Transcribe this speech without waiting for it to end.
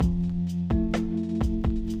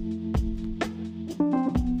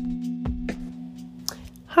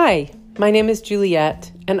Hi, my name is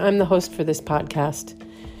Juliet, and I'm the host for this podcast.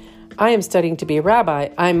 I am studying to be a rabbi.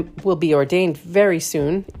 I will be ordained very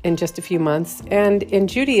soon, in just a few months. And in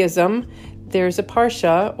Judaism, there's a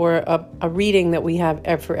parsha, or a reading that we have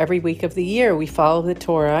for every week of the year. We follow the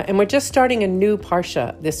Torah, and we're just starting a new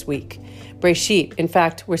parsha this week, Breshit. In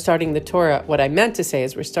fact, we're starting the Torah. What I meant to say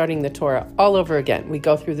is we're starting the Torah all over again. We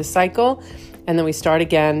go through the cycle, and then we start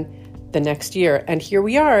again the next year. And here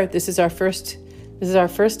we are. This is our first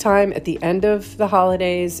time at the end of the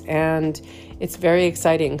holidays, and it's very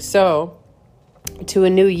exciting. So, to a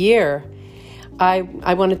new year, I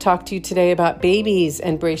want to talk to you today about babies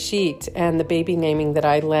and Breshit and the baby naming that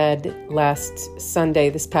I led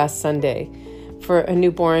this past Sunday, for a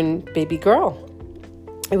newborn baby girl.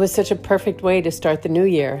 It was such a perfect way to start the new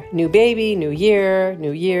year. New baby, new year,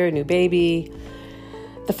 new baby.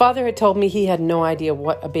 The father had told me he had no idea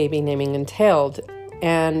what a baby naming entailed.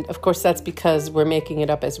 And of course, that's because we're making it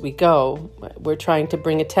up as we go. We're trying to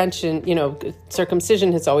bring attention.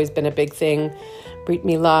 Circumcision has always been a big thing, Brit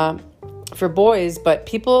Milah for boys, but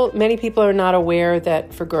many people are not aware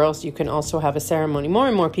that for girls you can also have a ceremony. More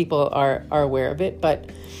and more people are aware of it. But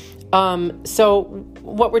so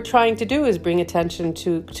what we're trying to do is bring attention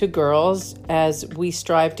to girls as we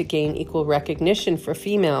strive to gain equal recognition for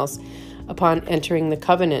females upon entering the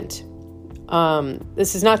covenant.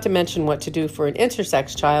 This is not to mention what to do for an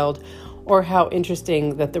intersex child, or how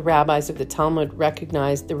interesting that the rabbis of the Talmud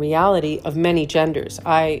recognized the reality of many genders.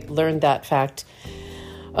 I learned that fact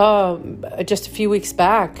just a few weeks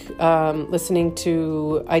back, listening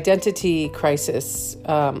to Identity Crisis,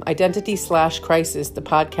 Identity/Crisis, the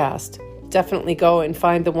podcast. Definitely go and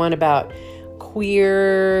find the one about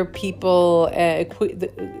queer people,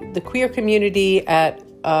 the queer community at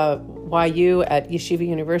YU, at Yeshiva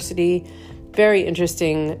University. Very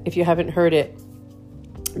interesting, if you haven't heard it,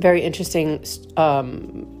 very interesting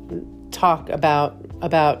talk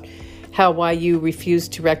about how YU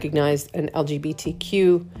refused to recognize an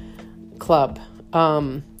LGBTQ club.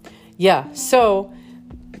 So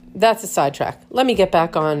that's a sidetrack. Let me get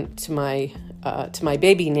back on to my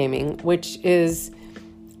baby naming, which is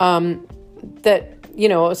so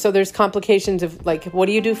there's complications of, like, what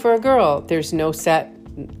do you do for a girl? There's no set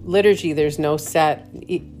liturgy, there's no set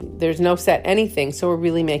anything, so we're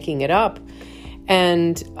really making it up,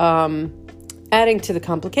 and adding to the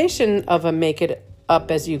complication of a make it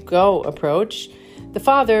up as you go approach. The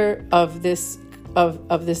father of this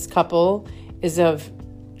couple is the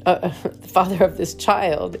father of this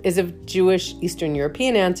child is of Jewish Eastern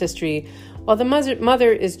European ancestry, while the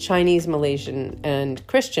mother is Chinese, Malaysian, and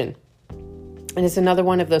Christian. And it's another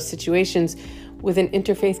one of those situations with an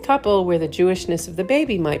interfaith couple where the Jewishness of the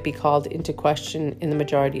baby might be called into question in the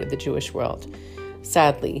majority of the Jewish world.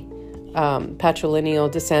 Sadly, patrilineal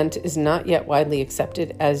descent is not yet widely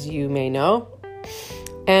accepted, as you may know.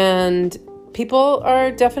 And people are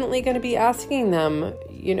definitely going to be asking them,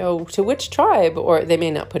 to which tribe, or they may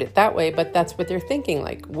not put it that way, but that's what they're thinking,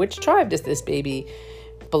 like, which tribe does this baby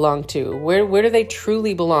belong to? Where do they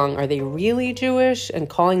truly belong? Are they really Jewish? And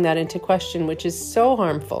calling that into question, which is so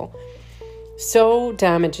harmful, so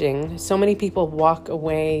damaging. So many people walk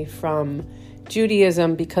away from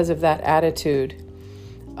Judaism because of that attitude.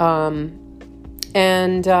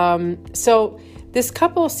 So this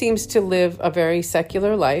couple seems to live a very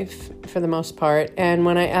secular life for the most part. And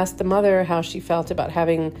when I asked the mother how she felt about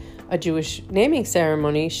having a Jewish naming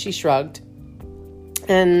ceremony, she shrugged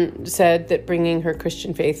and said that bringing her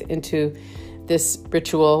Christian faith into this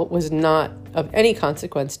ritual was not of any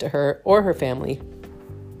consequence to her or her family.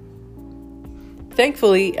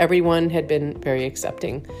 Thankfully, everyone had been very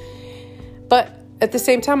accepting. But at the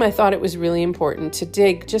same time, I thought it was really important to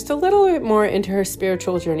dig just a little bit more into her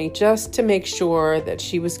spiritual journey, just to make sure that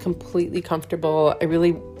she was completely comfortable.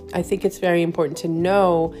 I think it's very important to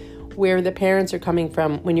know where the parents are coming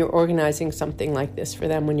from when you're organizing something like this for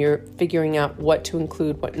them, when you're figuring out what to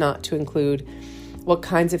include, what not to include, what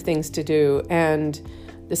kinds of things to do. And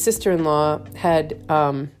the sister-in-law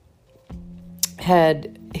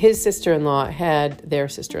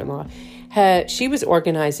she was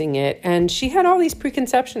organizing it, and she had all these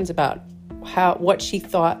preconceptions about what she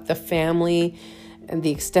thought the family and the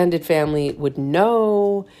extended family would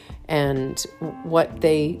know, and what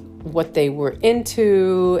they were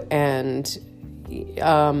into, and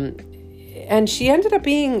she ended up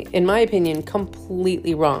being, in my opinion,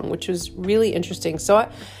 completely wrong, which was really interesting. So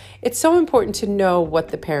it's so important to know what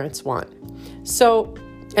the parents want,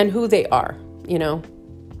 and who they are,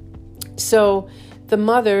 So the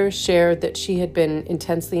mother shared that she had been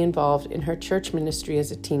intensely involved in her church ministry as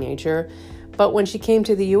a teenager, But when she came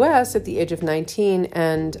to the U.S. at the age of 19,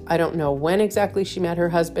 and I don't know when exactly she met her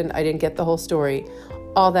husband, I didn't get the whole story,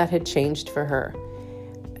 all that had changed for her.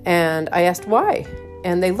 And I asked why.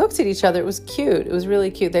 And they looked at each other. It was cute. It was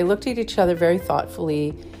really cute. They looked at each other very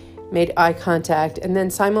thoughtfully, made eye contact, and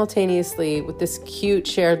then simultaneously, with this cute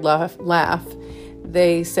shared laugh,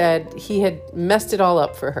 they said he had messed it all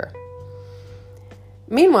up for her.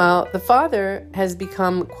 Meanwhile, the father has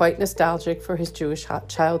become quite nostalgic for his Jewish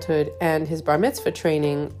childhood and his bar mitzvah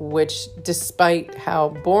training, which, despite how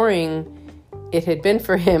boring it had been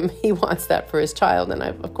for him, he wants that for his child. And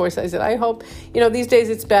of course I said, I hope, these days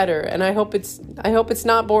it's better, and I hope it's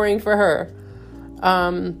not boring for her.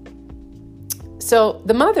 So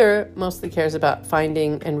the mother mostly cares about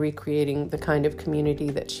finding and recreating the kind of community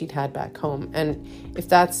that she'd had back home. And if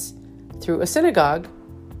that's through a synagogue,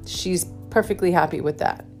 she's perfectly happy with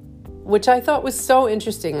that, which I thought was so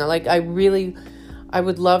interesting. Like, I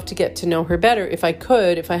would love to get to know her better if I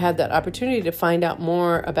had that opportunity to find out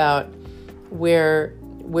more about where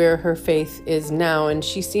her faith is now. And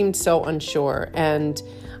she seemed so unsure, and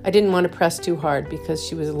I didn't want to press too hard because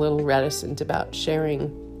she was a little reticent about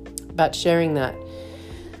sharing that.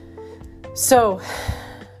 So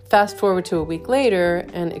fast forward to a week later,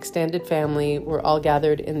 an extended family were all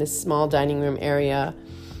gathered in this small dining room area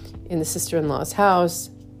in the sister-in-law's house,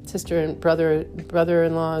 sister and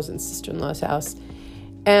brother-in-laws and sister-in-law's house.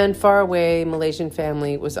 And far away Malaysian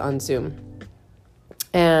family was on Zoom.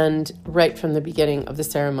 And right from the beginning of the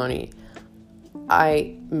ceremony,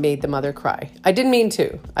 I made the mother cry. I didn't mean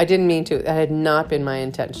to. That had not been my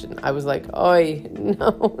intention. I was like, "Oi,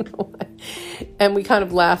 no." And we kind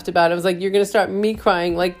of laughed about it. I was like, "You're going to start me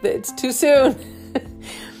crying, like it's too soon."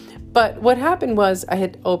 But what happened was I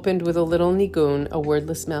had opened with a little nigun, a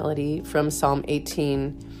wordless melody from Psalm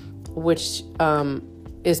 18, which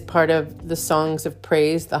is part of the songs of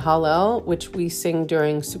praise, the Hallel, which we sing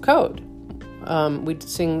during Sukkot. We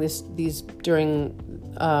sing these during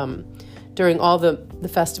all the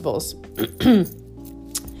festivals.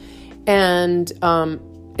 And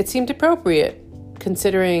it seemed appropriate,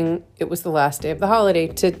 considering it was the last day of the holiday,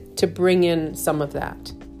 to bring in some of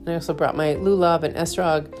that. I also brought my lulav and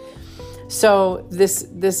esrog. So this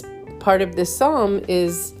part of this psalm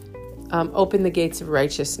is open the gates of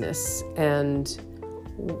righteousness, and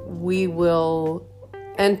we will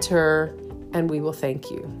enter and we will thank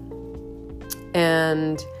you.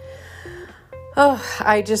 And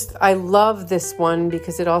I love this one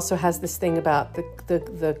because it also has this thing about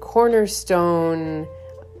the cornerstone.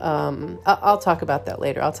 I'll talk about that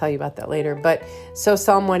later. I'll tell you about that later. But so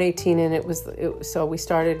Psalm 118, and so we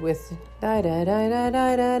started with da da da da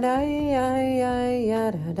da da da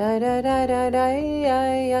ya da da da da da da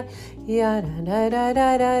ya ya da da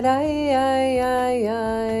da da da ya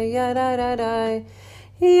ya da da da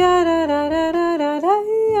ya da da da da da da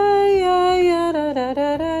ya da da da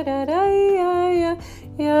da da da ya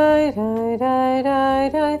ya da da da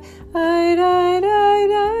da I da da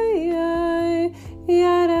da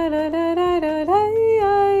ya da da da da da da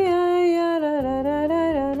ya da da da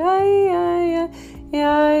da da ya ya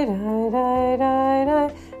da da da da.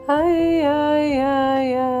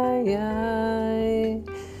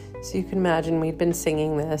 So you can imagine we'd been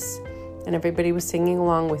singing this, and everybody was singing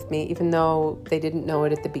along with me, even though they didn't know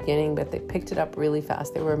it at the beginning, but they picked it up really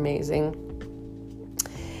fast. They were amazing.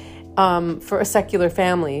 For a secular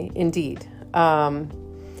family, indeed.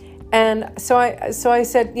 And so I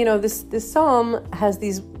said, this psalm has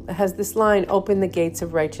this line, open the gates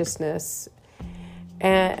of righteousness.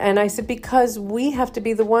 And I said, because we have to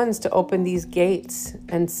be the ones to open these gates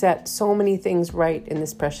and set so many things right in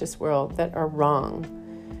this precious world that are wrong.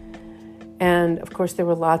 And of course, there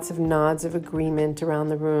were lots of nods of agreement around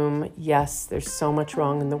the room. Yes, there's so much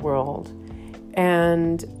wrong in the world.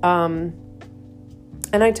 And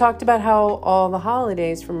I talked about how all the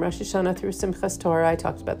holidays from Rosh Hashanah through Simchas Torah, I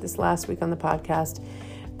talked about this last week on the podcast,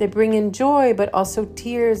 they bring in joy, but also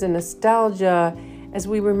tears and nostalgia as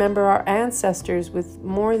we remember our ancestors with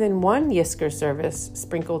more than one Yizkor service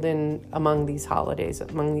sprinkled in among these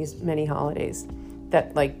many holidays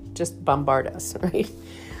that just bombard us, right?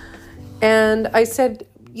 And I said,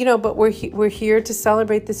 but we're here to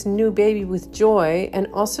celebrate this new baby with joy, and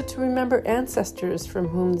also to remember ancestors from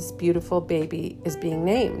whom this beautiful baby is being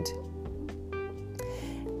named.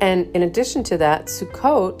 And in addition to that,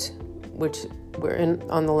 Sukkot, which we're in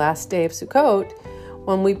on the last day of Sukkot,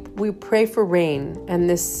 when we pray for rain, and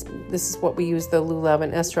this is what we use the lulav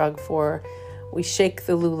and esrog for. We shake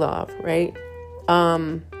the lulav, right?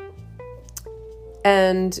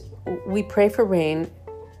 And we pray for rain,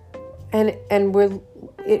 and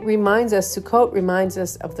it reminds us, Sukkot reminds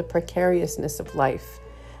us of the precariousness of life,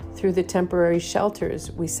 through the temporary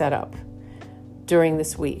shelters we set up during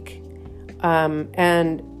this week.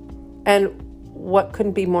 And what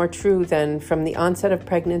couldn't be more true than from the onset of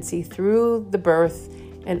pregnancy through the birth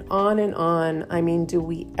and on and on. I mean, do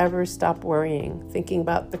we ever stop worrying, thinking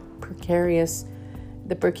about the precariousness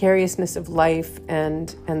of life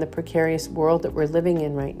and the precarious world that we're living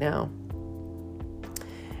in right now?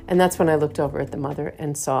 And that's when I looked over at the mother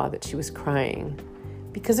and saw that she was crying,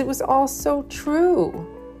 because it was all so true.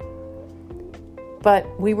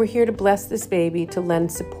 But we were here to bless this baby, to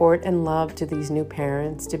lend support and love to these new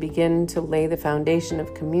parents, to begin to lay the foundation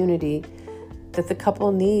of community that the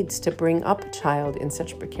couple needs to bring up a child in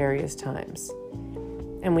such precarious times.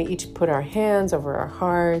 And we each put our hands over our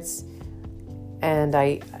hearts. And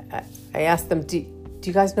I asked them, do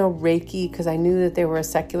you guys know Reiki? Because I knew that they were a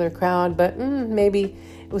secular crowd, but maybe.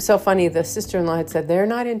 It was so funny. The sister-in-law had said they're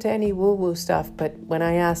not into any woo-woo stuff. But when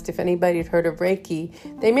I asked if anybody had heard of Reiki,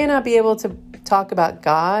 they may not be able to talk about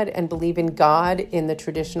God and believe in God in the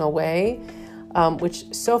traditional way,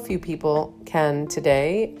 which so few people can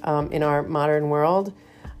today in our modern world,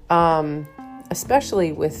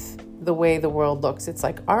 especially with the way the world looks. It's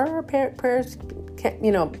like, are our prayers,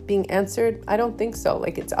 being answered? I don't think so.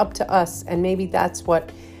 Like, it's up to us. And maybe that's what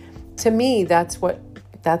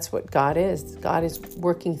God is. God is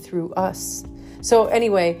working through us. So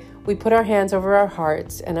anyway, we put our hands over our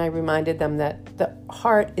hearts, and I reminded them that the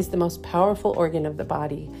heart is the most powerful organ of the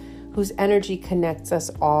body, whose energy connects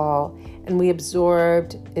us all. And we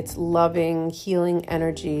absorbed its loving, healing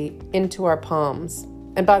energy into our palms.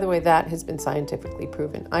 And by the way, that has been scientifically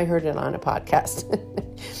proven. I heard it on a podcast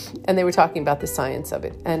and they were talking about the science of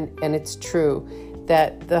it. And it's true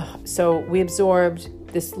that so we absorbed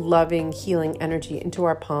this loving, healing energy into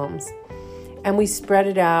our palms, and we spread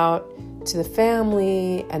it out to the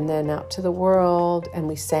family and then out to the world, and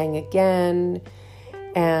we sang again,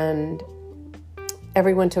 and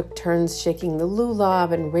everyone took turns shaking the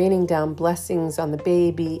lulav and raining down blessings on the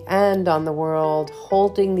baby and on the world,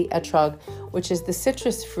 holding the etrog, which is the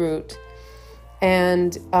citrus fruit,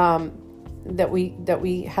 and that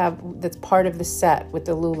we have, that's part of the set with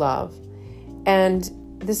the lulav. And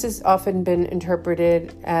this has often been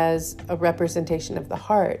interpreted as a representation of the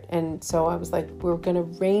heart. And so I was like, we're going to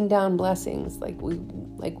rain down blessings. Like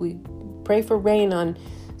we pray for rain on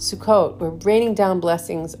Sukkot. We're raining down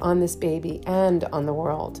blessings on this baby and on the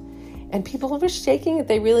world. And people were shaking it.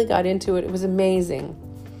 They really got into it. It was amazing.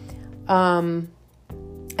 And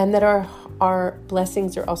that our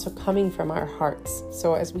blessings are also coming from our hearts.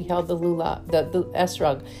 So as we held the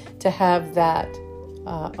esrog, to have that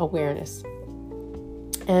awareness.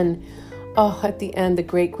 And at the end, the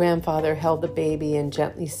great-grandfather held the baby and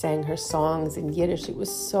gently sang her songs in Yiddish. It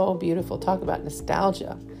was so beautiful. Talk about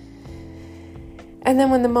nostalgia. And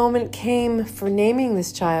then when the moment came for naming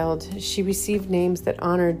this child, she received names that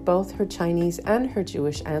honored both her Chinese and her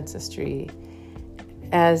Jewish ancestry.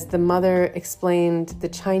 As the mother explained the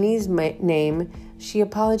Chinese name, she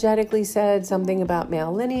apologetically said something about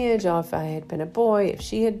male lineage, if I had been a boy, if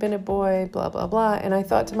she had been a boy, blah, blah, blah. And I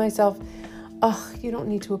thought to myself, you don't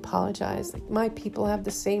need to apologize. Like, my people have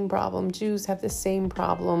the same problem. Jews have the same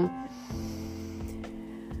problem.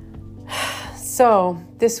 So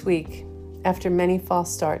this week, after many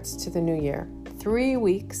false starts to the new year, 3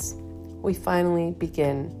 weeks, we finally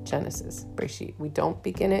begin Genesis, Bereshit. We don't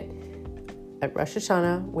begin it at Rosh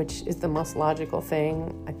Hashanah, which is the most logical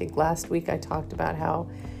thing. I think last week I talked about how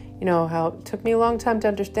it took me a long time to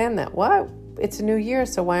understand that. What? It's a new year,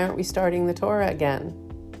 so why aren't we starting the Torah again?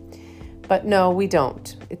 But no, we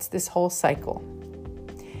don't. It's this whole cycle.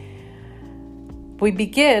 We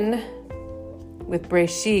begin with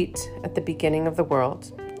Bereshit at the beginning of the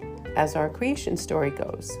world, as our creation story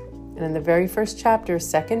goes. And in the very first chapter,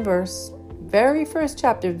 second verse, very first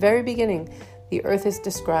chapter, very beginning, the earth is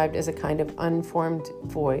described as a kind of unformed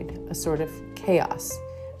void, a sort of chaos.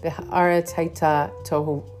 V'haaretz hayta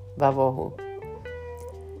tohu vavohu.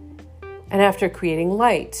 And after creating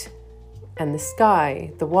light, and the sky,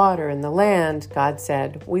 the water, and the land, God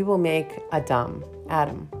said, we will make Adam.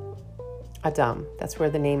 Adam. That's where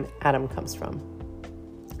the name Adam comes from.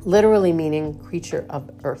 Literally meaning creature of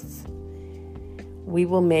earth. We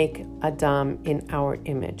will make Adam in our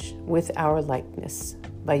image, with our likeness.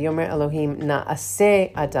 Vayomer Elohim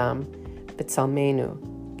na'aseh Adam b'tzalmenu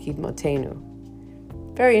kidmotenu.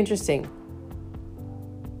 Very interesting.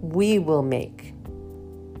 We will make.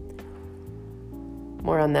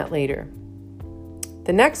 More on that later.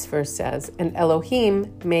 The next verse says, and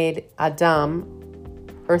Elohim made Adam,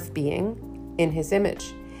 earth being, in his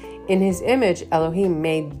image. In his image, Elohim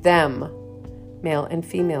made them, male and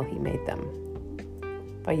female, he made them.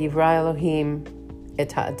 Vayivra Elohim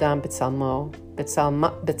et ha'adam b'tzalmo,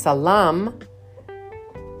 b'tzalam,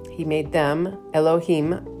 he made them.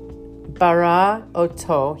 Elohim bara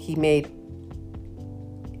oto, he made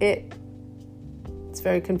it. It's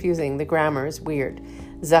very confusing. The grammar is weird.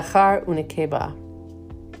 Zachar unekeba,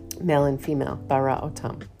 male and female, bara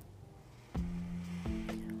otam.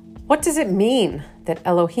 What does it mean that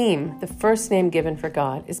Elohim, the first name given for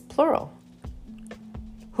God, is plural?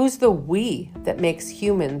 Who's the we that makes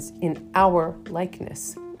humans in our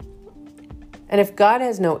likeness? And if God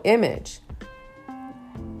has no image,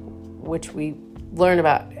 which we learn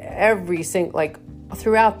about every single,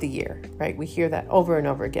 throughout the year, right? We hear that over and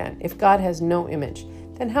over again. If God has no image,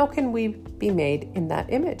 then how can we be made in that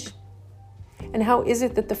image? And how is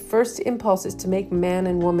it that the first impulse is to make man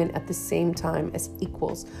and woman at the same time as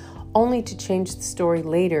equals, only to change the story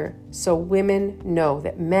later so women know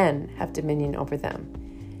that men have dominion over them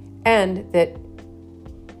and that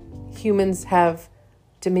humans have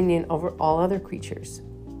dominion over all other creatures?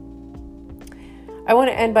 I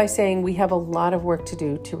want to end by saying we have a lot of work to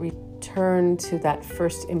do to return to that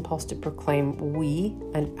first impulse to proclaim we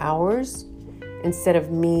and ours instead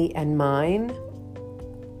of me and mine.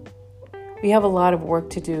 We have a lot of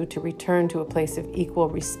work to do to return to a place of equal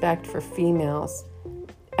respect for females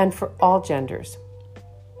and for all genders.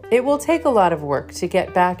 It will take a lot of work to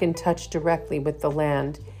get back in touch directly with the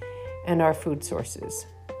land and our food sources.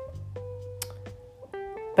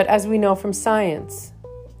 But as we know from science,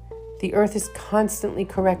 the earth is constantly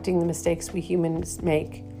correcting the mistakes we humans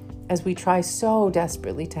make as we try so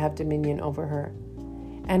desperately to have dominion over her.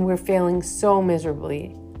 And we're failing so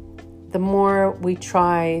miserably. The more we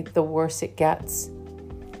try, the worse it gets.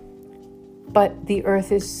 But the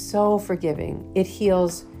earth is so forgiving. It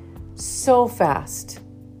heals so fast.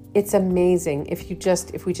 It's amazing. If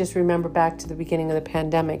we just remember back to the beginning of the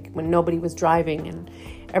pandemic when nobody was driving and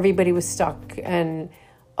everybody was stuck, and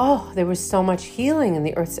there was so much healing in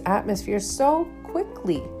the earth's atmosphere so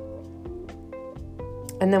quickly.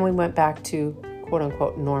 And then we went back to quote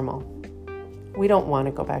unquote normal. We don't want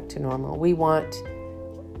to go back to normal. We want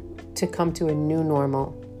to come to a new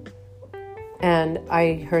normal. And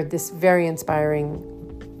I heard this very inspiring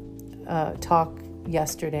talk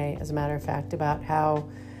yesterday, as a matter of fact, about how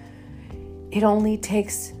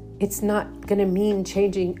it's not going to mean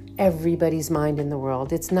changing everybody's mind in the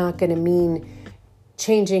world. It's not going to mean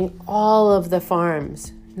changing all of the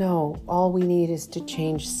farms. No, all we need is to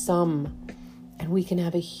change some, and we can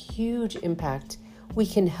have a huge impact. We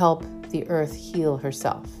can help the earth heal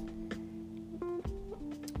herself.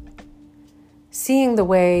 Seeing the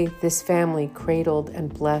way this family cradled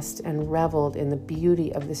and blessed and reveled in the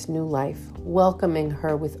beauty of this new life, welcoming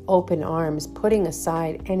her with open arms, putting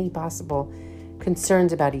aside any possible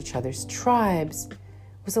concerns about each other's tribes,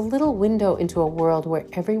 was a little window into a world where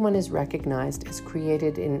everyone is recognized as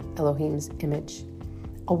created in Elohim's image,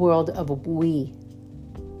 a world of we,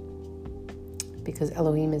 because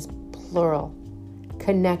Elohim is plural,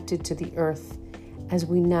 connected to the earth as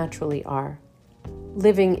we naturally are,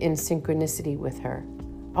 living in synchronicity with her,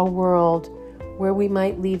 a world where we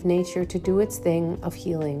might leave nature to do its thing of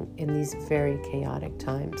healing in these very chaotic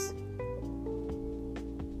times.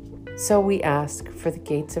 So we ask for the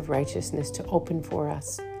gates of righteousness to open for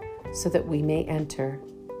us so that we may enter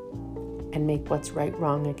and make what's right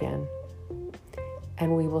wrong again.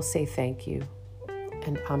 And we will say thank you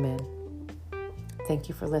and amen. Thank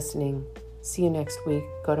you for listening. See you next week.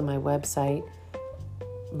 Go to my website,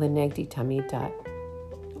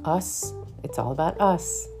 lenegditamid.us. It's all about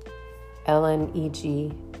us.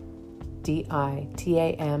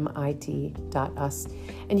 LNEGDITAMID.us.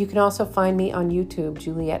 And you can also find me on YouTube,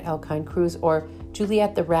 Juliet Elkind Cruz, or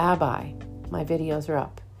Juliet the Rabbi. My videos are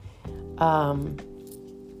up.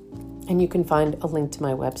 And you can find a link to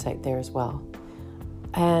my website there as well.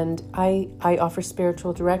 And I offer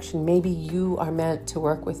spiritual direction. Maybe you are meant to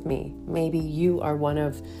work with me. Maybe you are one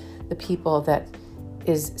of the people that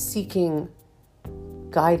is seeking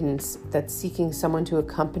guidance, that's seeking someone to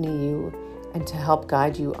accompany you and to help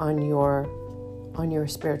guide you on your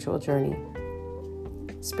spiritual journey.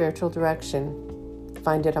 Spiritual direction.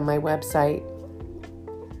 Find it on my website.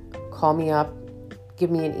 Call me up.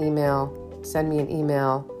 Give me an email. Send me an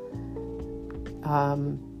email.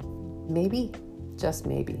 Maybe, just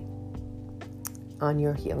maybe, on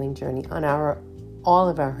your healing journey, on all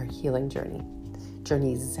of our healing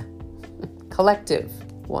journeys, collective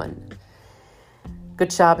one.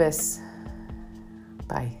 Good Shabbos.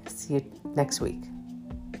 Bye. See you next week.